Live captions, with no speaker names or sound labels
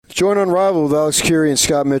Join Unrivaled with Alex Curie and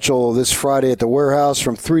Scott Mitchell this Friday at the Warehouse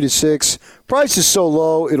from 3 to 6. Price is so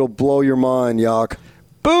low, it'll blow your mind, Yock.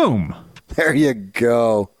 Boom. There you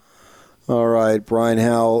go. All right, Brian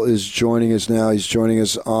Howell is joining us now. He's joining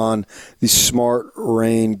us on the Smart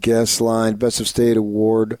Rain guest line. Best of State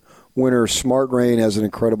Award winner Smart Rain has an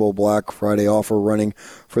incredible Black Friday offer running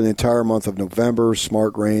for the entire month of November.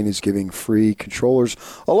 Smart Rain is giving free controllers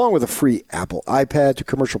along with a free Apple iPad to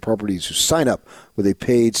commercial properties who sign up with a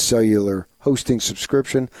paid cellular hosting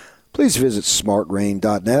subscription. Please visit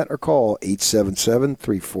smartrain.net or call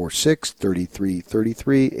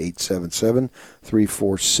 877-346-3333,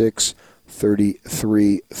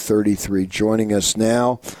 877-346-3333. Joining us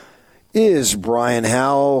now is Brian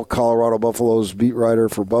Howell, Colorado Buffaloes beat writer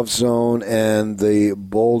for BuffZone and the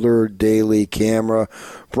Boulder Daily Camera.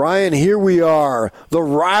 Brian, here we are. The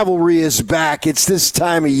rivalry is back. It's this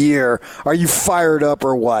time of year. Are you fired up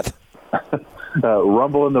or what?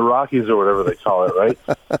 Rumble in the Rockies or whatever they call it, right?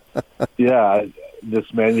 Yeah,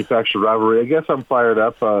 this manufactured rivalry. I guess I'm fired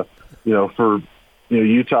up. For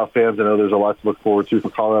Utah fans, I know there's a lot to look forward to. For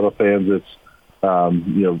Colorado fans, it's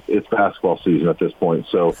it's basketball season at this point.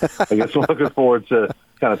 So I guess we're looking forward to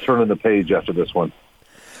kind of turning the page after this one.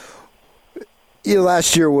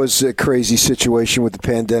 Last year was a crazy situation with the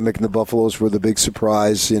pandemic, and the Buffaloes were the big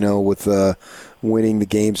surprise, with winning the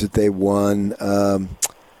games that they won.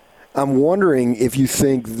 I'm wondering if you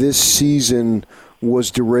think this season was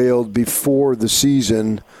derailed before the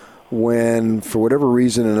season when, for whatever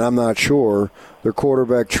reason, and I'm not sure, their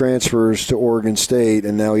quarterback transfers to Oregon State,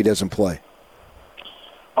 and now he doesn't play.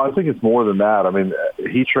 I think it's more than that. I mean,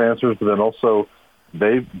 he transfers, but then also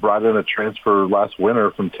they brought in a transfer last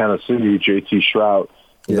winter from Tennessee, J.T. Shrout,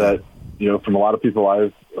 that, from a lot of people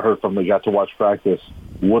I've heard from that got to watch practice,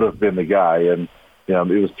 would have been the guy. And,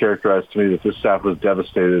 it was characterized to me that this staff was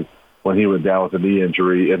devastated when he went down with a knee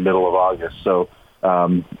injury in middle of August. So,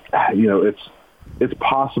 it's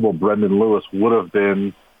possible Brendan Lewis would have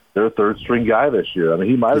been their third-string guy this year. I mean,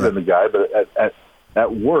 he might have been the guy, but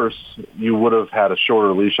at worst, you would have had a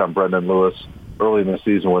shorter leash on Brendan Lewis early in the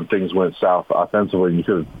season when things went south offensively, and you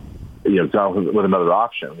could have gone with another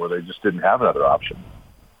option where they just didn't have another option.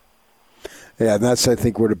 Yeah, and that's, I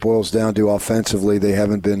think, what it boils down to offensively. They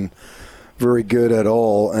haven't been very good at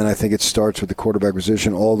all, and I think it starts with the quarterback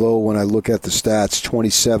position, although when I look at the stats,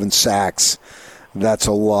 27 sacks, that's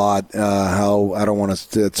a lot.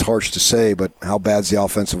 It's harsh to say, but how bad's the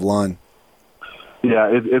offensive line? Yeah,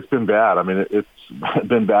 it's been bad. I mean, it's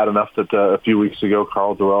been bad enough that a few weeks ago,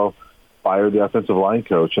 Carl Durrell fired the offensive line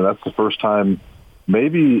coach, and that's the first time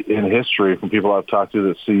maybe in history from people I've talked to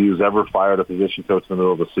that CU's ever fired a position coach in the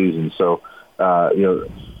middle of the season. So,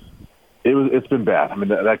 it's been bad. I mean,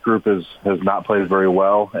 that group has not played very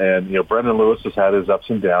well, and Brendan Lewis has had his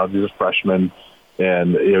ups and downs. He's a freshman,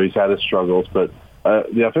 and he's had his struggles, but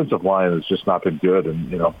the offensive line has just not been good,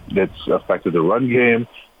 and it's affected the run game,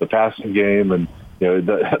 the passing game, and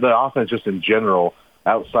the offense just in general.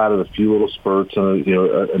 Outside of a few little spurts and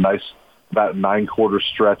a nice about 9-quarter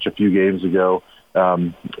stretch a few games ago,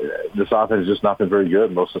 this offense has just not been very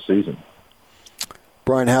good most of the season.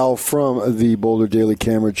 Brian Howell from the Boulder Daily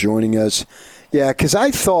Camera joining us. Yeah, because I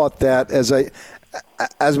thought that as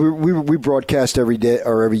we broadcast every day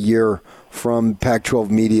or every year from Pac-12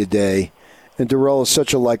 Media Day, and Durrell is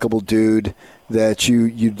such a likable dude that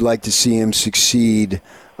you'd like to see him succeed.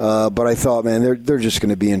 But I thought, man, they're just going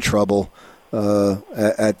to be in trouble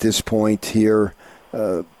at this point here.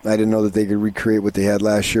 I didn't know that they could recreate what they had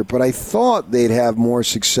last year, but I thought they'd have more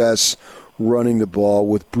success running the ball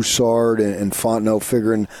with Broussard and Fontenot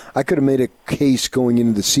figuring. I could have made a case going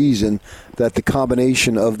into the season that the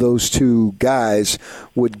combination of those two guys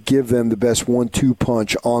would give them the best 1-2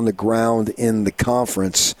 punch on the ground in the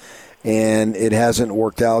conference, and it hasn't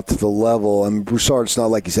worked out to the level. I mean, Broussard's not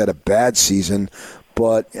like he's had a bad season,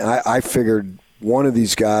 but I figured one of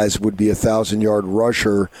these guys would be a 1,000-yard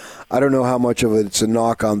rusher. I don't know how much of it's a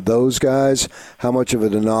knock on those guys. How much of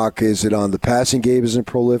it a knock is it on the passing game isn't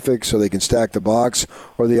prolific so they can stack the box,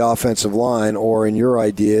 or the offensive line, or in your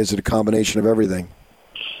idea, is it a combination of everything?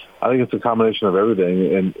 I think it's a combination of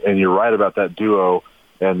everything, and you're right about that duo.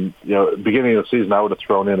 And, beginning of the season, I would have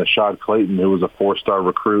thrown in Ashad Clayton, who was a 4-star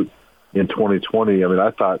recruit in 2020. I mean, I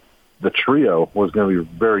thought the trio was going to be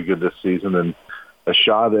very good this season, and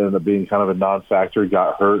Ashad ended up being kind of a non-factor,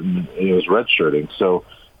 got hurt, and he was redshirting. So,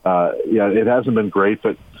 it hasn't been great,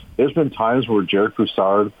 but there's been times where Jared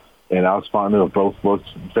Broussard and Alex Fontenot have both looked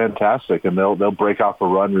fantastic, and they'll break off a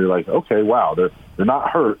run where you're like, okay, wow, they're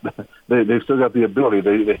not hurt. They've still got the ability.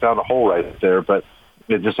 They found a hole right there, but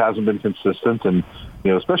it just hasn't been consistent. And,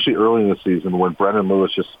 especially early in the season when Brendan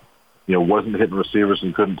Lewis just wasn't hitting receivers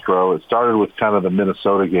and couldn't throw. It started with kind of the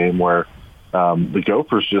Minnesota game where the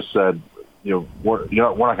Gophers just said, we're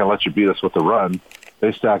not going to let you beat us with the run.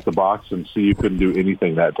 They stacked the box and you couldn't do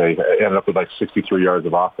anything that day. It ended up with like 63 yards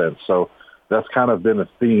of offense. So that's kind of been a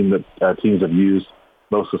theme that teams have used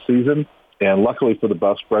most of the season. And luckily for the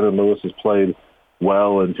Buffs, Brendan Lewis has played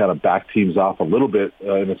well and kind of backed teams off a little bit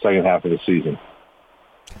in the second half of the season.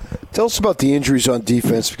 Tell us about the injuries on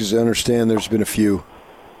defense, because I understand there's been a few.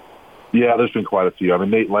 Yeah, there's been quite a few. I mean,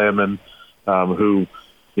 Nate Landman, who,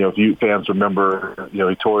 if you fans remember,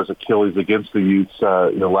 he tore his Achilles against the Utes,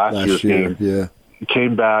 last year's game. Yeah. He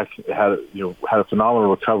came back, had a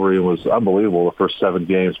phenomenal recovery and was unbelievable the first 7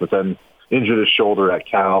 games, but then injured his shoulder at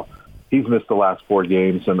Cal. He's missed the last 4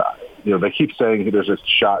 games, and they keep saying there's a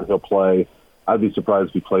shot he'll play. I'd be surprised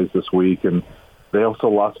if he plays this week. And they also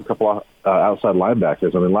lost a couple of outside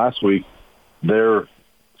linebackers. I mean, last week their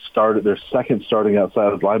second starting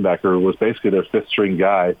outside linebacker was basically their 5th-string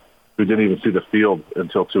guy who didn't even see the field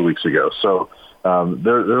until 2 weeks ago. So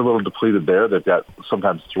they're a little depleted there. They've got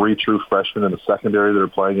sometimes 3 true freshmen in the secondary that are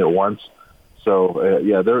playing at once. So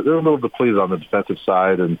they're a little depleted on the defensive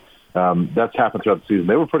side, and that's happened throughout the season.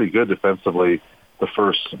 They were pretty good defensively the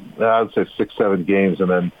first, I would say, 6-7 games, and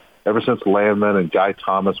then ever since Landman and Guy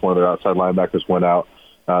Thomas, one of their outside linebackers, went out,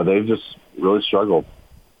 they've just really struggled.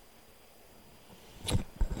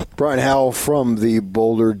 Brian Howell from the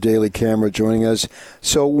Boulder Daily Camera joining us.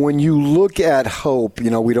 So when you look at hope,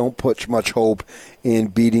 we don't put much hope in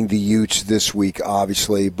beating the Utes this week,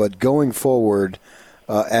 obviously, but going forward,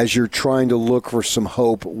 as you're trying to look for some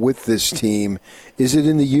hope with this team, is it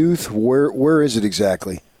in the youth? Where is it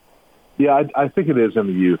exactly? Yeah, I think it is in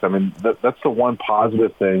the youth. I mean, that's the one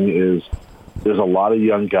positive thing is there's a lot of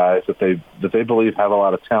young guys that they believe have a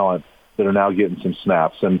lot of talent that are now getting some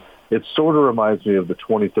snaps. And it sort of reminds me of the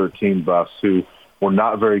 2013 Buffs, who were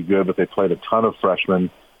not very good, but they played a ton of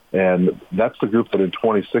freshmen. And that's the group that in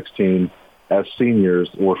 2016, as seniors,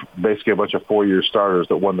 were basically a bunch of 4-year starters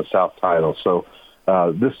that won the South title. So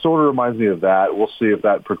this sort of reminds me of that. We'll see if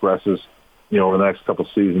that progresses, over the next couple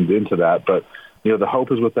seasons into that. But the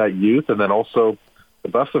hope is with that youth, and then also the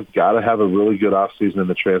Buffs have got to have a really good offseason in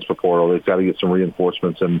the transfer portal. They've got to get some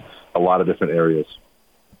reinforcements in a lot of different areas.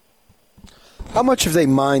 How much have they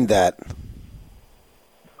mined that?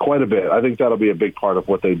 Quite a bit. I think that'll be a big part of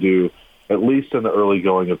what they do, at least in the early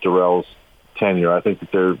going of Darrell's tenure. I think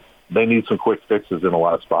that they need some quick fixes in a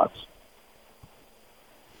lot of spots.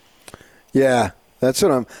 Yeah, that's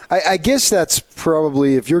what I guess that's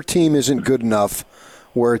probably, if your team isn't good enough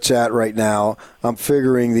where it's at right now, I'm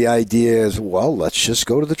figuring the idea is, well, let's just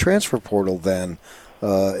go to the transfer portal then.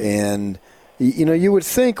 And, you would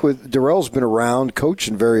think with Darrell's been around, coached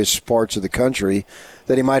in various parts of the country,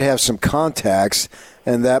 that he might have some contacts,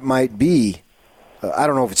 and that might be, I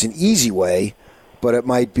don't know if it's an easy way, but it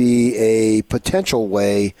might be a potential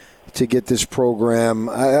way to get this program.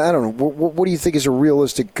 I don't know. What do you think is a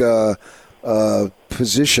realistic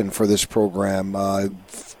position for this program?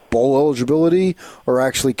 Bowl eligibility or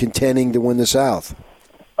actually contending to win the South?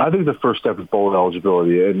 I think the first step is bowl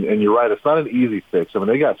eligibility, and you're right, it's not an easy fix. I mean,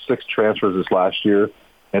 they got 6 transfers this last year,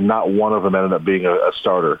 and not one of them ended up being a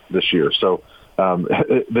starter this year. So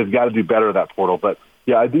they've got to do better at that portal. But,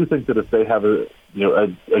 yeah, I do think that if they have a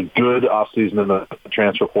good offseason in the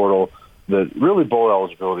transfer portal, that really bowl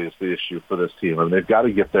eligibility is the issue for this team. I mean, they've got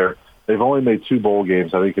to get there. They've only made 2 bowl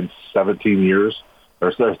games, I think, in 17 years,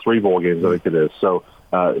 or 3 bowl games, I think it is. So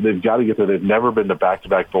they've got to get there. They've never been to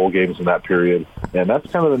back-to-back bowl games in that period, and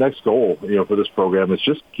that's kind of the next goal, for this program is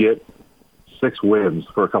just get 6 wins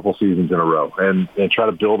for a couple seasons in a row and try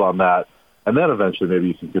to build on that, and then eventually maybe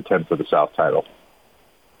you can contend for the South title.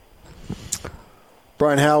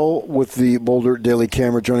 Brian Howell with the Boulder Daily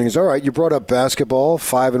Camera joining us. All right, you brought up basketball,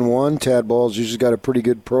 5-1. Tad Ball's usually got a pretty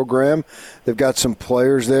good program. They've got some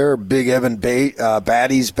players there. Big Evan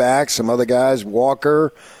Batty's back. Some other guys,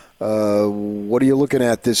 Walker. What are you looking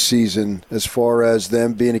at this season as far as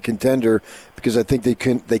them being a contender? Because I think they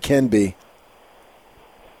can be.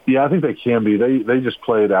 Yeah, I think they can be. They just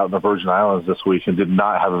played out in the Virgin Islands this week and did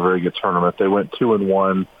not have a very good tournament. They went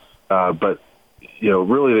 2-1, but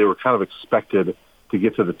really they were kind of expected to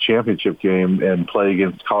get to the championship game and play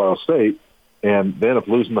against Colorado State, and they ended up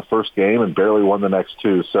losing the first game and barely won the next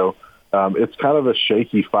 2. So it's kind of a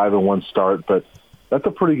shaky 5-1 start, but that's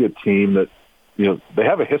a pretty good team that, they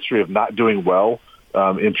have a history of not doing well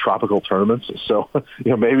in tropical tournaments. So,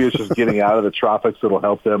 maybe it's just getting out of the tropics that'll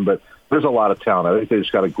help them, but there's a lot of talent. I think they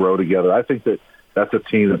just got to grow together. I think that's a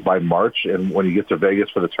team that by March, and when you get to Vegas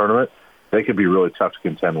for the tournament, they could be really tough to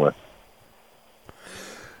contend with.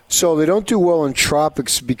 So they don't do well in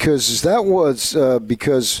tropics because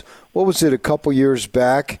because what was it a couple years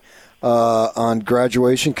back on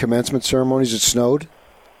graduation commencement ceremonies? It snowed.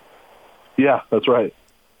 Yeah, that's right.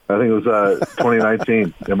 I think it was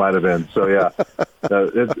 2019. It might have been. So yeah,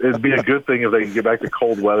 it'd be a good thing if they can get back to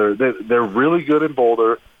cold weather. They're really good in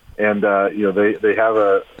Boulder, and they have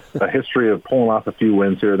a history of pulling off a few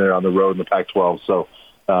wins here and there on the road in the Pac-12. So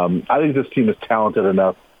I think this team is talented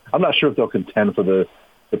enough. I'm not sure if they'll contend for the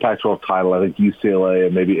Pac-12 title. I think UCLA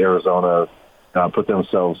and maybe Arizona put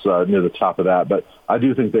themselves near the top of that. But I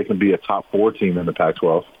do think they can be a top 4 team in the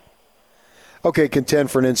Pac-12. Okay,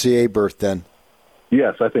 contend for an NCAA berth then.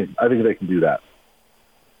 Yes, I think they can do that.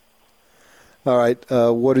 All right.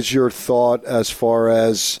 What is your thought as far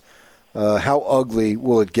as how ugly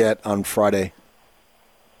will it get on Friday?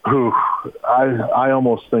 I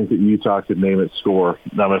almost think that Utah could name its score.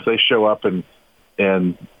 Now, if they show up and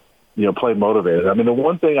play motivated. I mean, the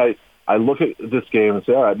one thing I look at this game and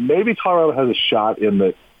say, all right, maybe Colorado has a shot in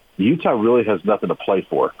that Utah really has nothing to play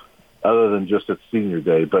for other than just its senior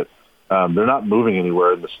day. But they're not moving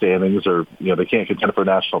anywhere in the standings, or they can't contend for a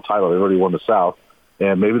national title. They've already won the South,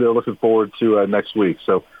 and maybe they're looking forward to next week.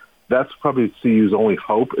 So that's probably CU's only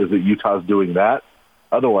hope, is that Utah's doing that.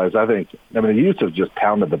 Otherwise, the Utes have just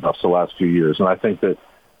pounded the Buffs the last few years, and I think that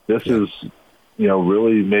this is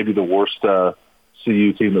really maybe the worst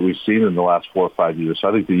CU team that we've seen in the last 4 or 5 years. So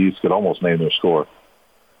I think the Utes could almost name their score.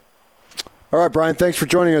 All right, Brian, thanks for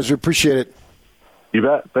joining us. We appreciate it. You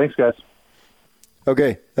bet. Thanks, guys.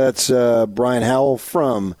 Okay, that's Brian Howell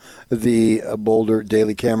from the Boulder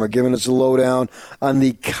Daily Camera giving us a lowdown on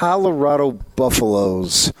the Colorado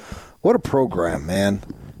Buffaloes. What a program, man.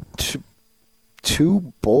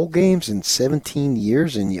 Two bowl games in 17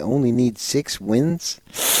 years, and you only need 6 wins?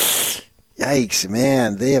 Yikes,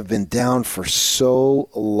 man. They have been down for so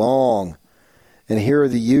long. And here are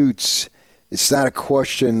the Utes. It's not a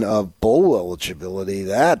question of bowl eligibility.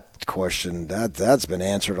 That question, that's been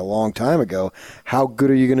answered a long time ago. How good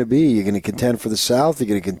are you going to be? You're going to contend for the South? You're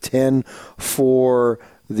going to contend for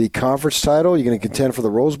the conference title? You're going to contend for the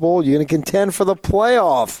Rose Bowl? You're going to contend for the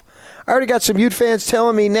playoff? I already got some Ute fans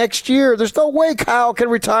telling me next year, there's no way Kyle can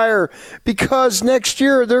retire because next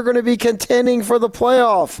year they're going to be contending for the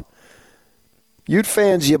playoff. Ute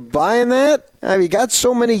fans, you buying that? I mean, you got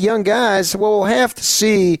so many young guys. Well, we'll have to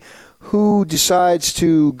see who decides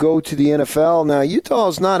to go to the NFL. Now, Utah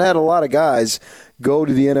has not had a lot of guys go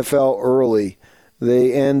to the NFL early.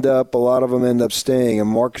 A lot of them end up staying. And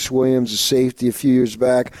Marcus Williams, a safety a few years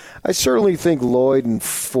back. I certainly think Lloyd and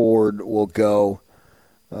Ford will go.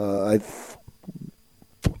 I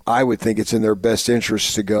would think it's in their best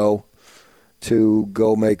interest to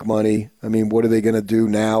go make money. I mean, what are they going to do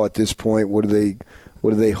now at this point? What do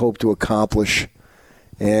they hope to accomplish?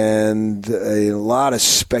 And a lot of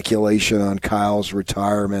speculation on Kyle's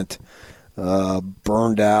retirement.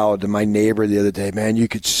 Burned out. And my neighbor the other day, man, you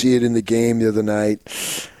could see it in the game the other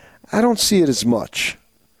night. I don't see it as much.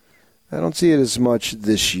 I don't see it as much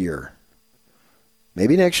this year.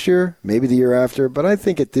 Maybe next year, maybe the year after. But I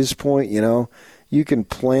think at this point, you can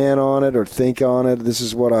plan on it or think on it. This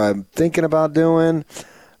is what I'm thinking about doing.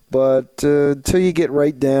 But until you get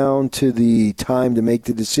right down to the time to make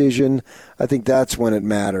the decision, I think that's when it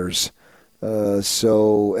matters.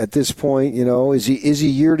 So at this point, is he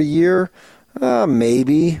year to year?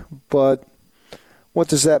 Maybe. But what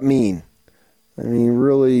does that mean? I mean,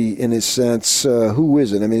 really, in a sense, who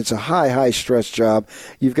is it? I mean, it's a high stress job.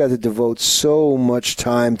 You've got to devote so much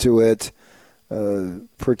time to it.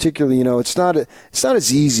 Particularly, it's not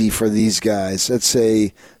as easy for these guys. Let's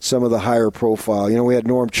say some of the higher profile. We had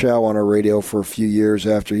Norm Chow on our radio for a few years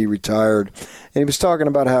after he retired, and he was talking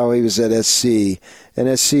about how he was at SC.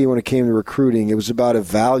 And SC, when it came to recruiting, it was about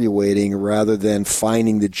evaluating rather than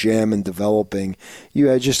finding the gem and developing.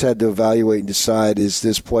 You just had to evaluate and decide, is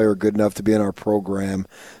this player good enough to be in our program?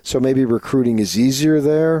 So maybe recruiting is easier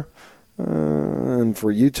there. And for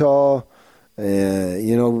Utah,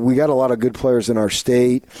 we got a lot of good players in our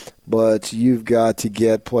state, but you've got to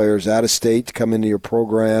get players out of state to come into your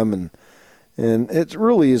program, and it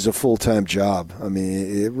really is a full-time job. I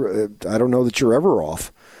mean, I don't know that you're ever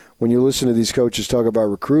off. When you listen to these coaches talk about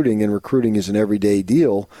recruiting, and recruiting is an everyday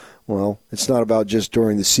deal, well, it's not about just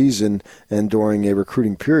during the season and during a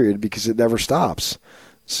recruiting period because it never stops.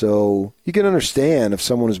 So you can understand if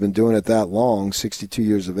someone has been doing it that long, 62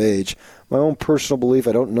 years of age. My own personal belief,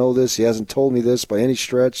 I don't know this. He hasn't told me this by any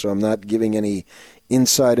stretch, so I'm not giving any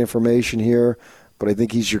inside information here. But I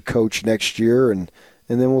think he's your coach next year, and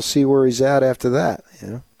then we'll see where he's at after that.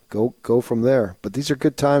 Go from there. But these are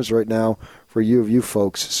good times right now for you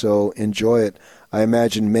folks, so enjoy it. I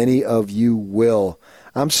imagine many of you will.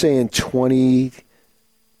 I'm saying 20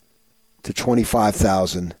 to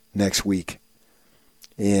 25,000 next week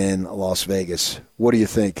in Las Vegas. What do you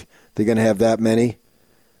think? They're going to have that many?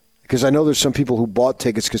 Because I know there's some people who bought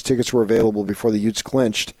tickets because tickets were available before the Utes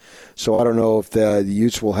clinched. So I don't know if the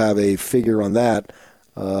Utes will have a figure on that.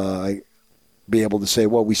 Be able to say,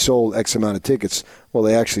 well, we sold X amount of tickets. Well,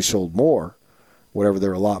 they actually sold more, whatever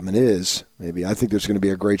their allotment is. Maybe. I think there's going to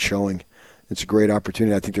be a great showing. It's a great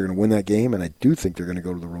opportunity. I think they're going to win that game, and I do think they're going to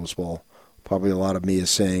go to the Rose Bowl. Probably a lot of me is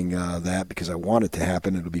saying that because I want it to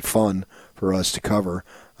happen. It'll be fun for us to cover.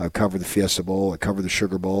 I've covered the Fiesta Bowl. I covered the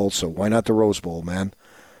Sugar Bowl. So why not the Rose Bowl, man?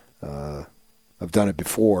 I've done it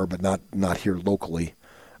before, but not here locally.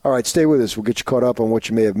 All right, stay with us. We'll get you caught up on what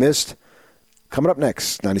you may have missed. Coming up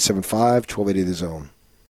next, 97.5, 1280 The Zone.